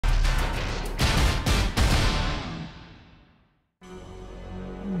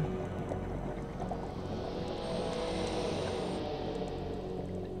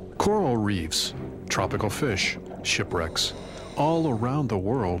Coral reefs, tropical fish, shipwrecks. All around the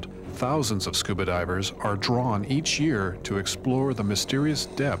world, thousands of scuba divers are drawn each year to explore the mysterious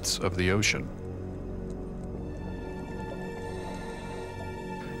depths of the ocean.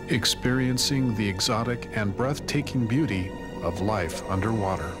 Experiencing the exotic and breathtaking beauty of life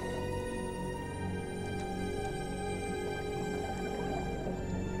underwater.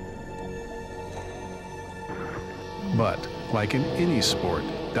 But, like in any sport,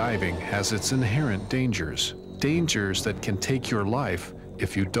 diving has its inherent dangers. Dangers that can take your life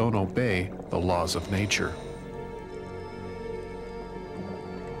if you don't obey the laws of nature.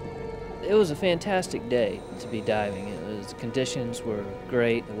 It was a fantastic day to be diving. The conditions were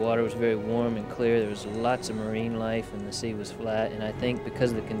great. The water was very warm and clear. There was lots of marine life and the sea was flat. And I think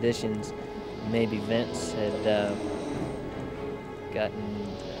because of the conditions, maybe Vince had gotten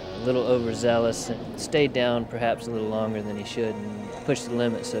a little overzealous and stayed down perhaps a little longer than he should and pushed the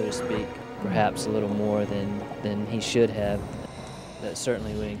limit, so to speak, perhaps a little more than he should have. That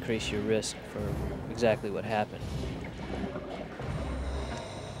certainly would increase your risk for exactly what happened.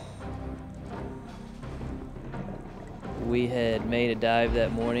 We had made a dive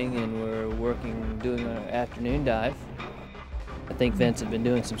that morning and were doing our afternoon dive. I think Vince had been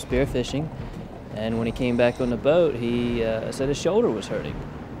doing some spearfishing, and when he came back on the boat, he said his shoulder was hurting.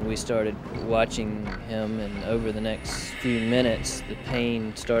 We started watching him, and over the next few minutes, the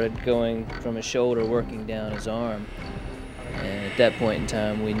pain started going from his shoulder, working down his arm. And at that point in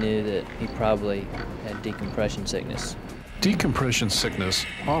time, we knew that he probably had decompression sickness. Decompression sickness,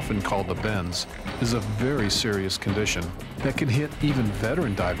 often called the bends, is a very serious condition that can hit even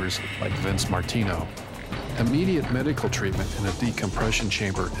veteran divers like Vince Martino. Immediate medical treatment in a decompression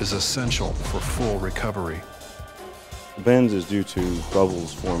chamber is essential for full recovery. Bends is due to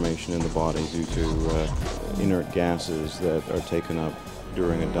bubbles formation in the body due to inert gases that are taken up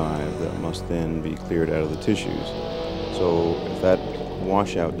during a dive that must then be cleared out of the tissues. So if that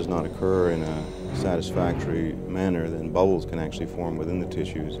washout does not occur in a satisfactory manner, then bubbles can actually form within the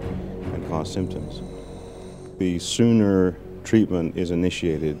tissues and cause symptoms. The sooner treatment is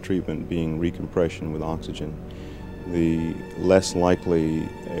initiated, treatment being recompression with oxygen, the less likely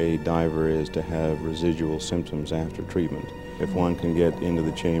a diver is to have residual symptoms after treatment. If one can get into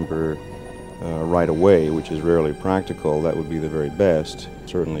the chamber right away, which is rarely practical, that would be the very best,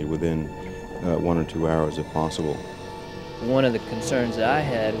 certainly within 1 or 2 hours if possible. One of the concerns that I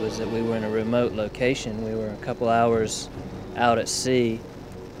had was that we were in a remote location. We were a couple hours out at sea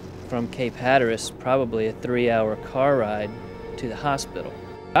from Cape Hatteras, probably a 3-hour car ride to the hospital.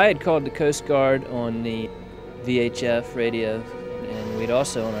 I had called the Coast Guard on the VHF radio, and we'd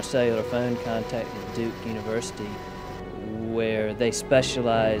also on our cellular phone contacted Duke University, where they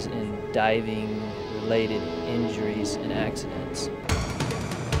specialize in diving-related injuries and accidents.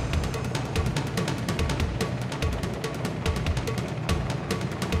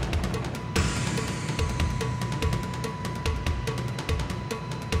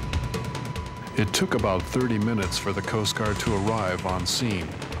 It took about 30 minutes for the Coast Guard to arrive on scene.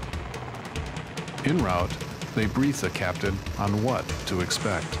 En route, they briefed the captain on what to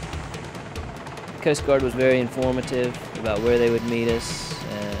expect. The Coast Guard was very informative about where they would meet us,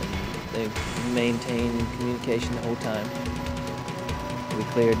 and they maintained communication the whole time. We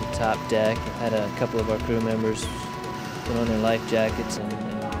cleared the top deck and had a couple of our crew members put on their life jackets and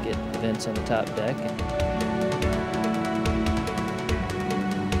get Vince on the top deck.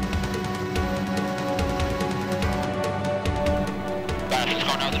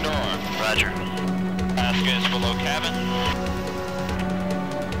 Roger. Basket is below cabin.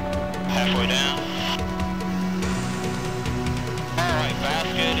 Halfway down. Alright,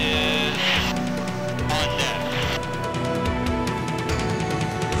 basket is on deck.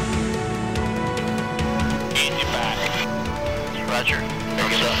 Easy back. Roger.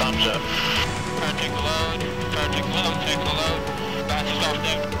 Give a thumbs up. Turn, take the load. Turn, take the load. Take the load. Basket's off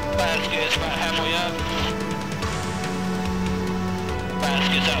deck. Basket is about halfway up.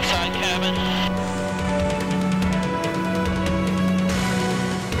 Basket's outside cabin.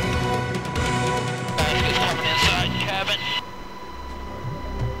 Basket's coming inside cabin.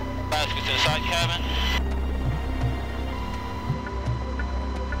 Basket's inside cabin.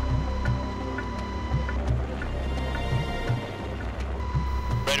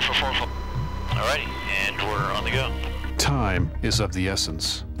 Ready for 4-4. Alrighty, and we're on the go. Time is of the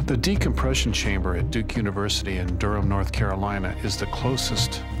essence. The decompression chamber at Duke University in Durham, North Carolina is the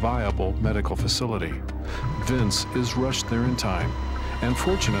closest viable medical facility. Vince is rushed there in time and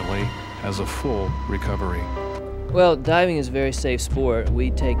fortunately has a full recovery. Well, diving is a very safe sport.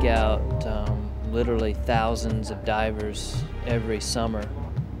 We take out literally thousands of divers every summer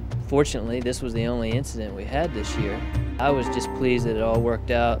Fortunately, this was the only incident we had this year. I was just pleased that it all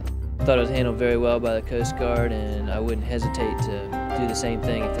worked out. I thought it was handled very well by the Coast Guard, and I wouldn't hesitate to do the same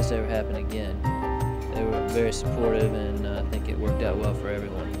thing if this ever happened again. They were very supportive, and I think it worked out well for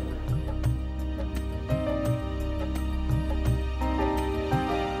everyone.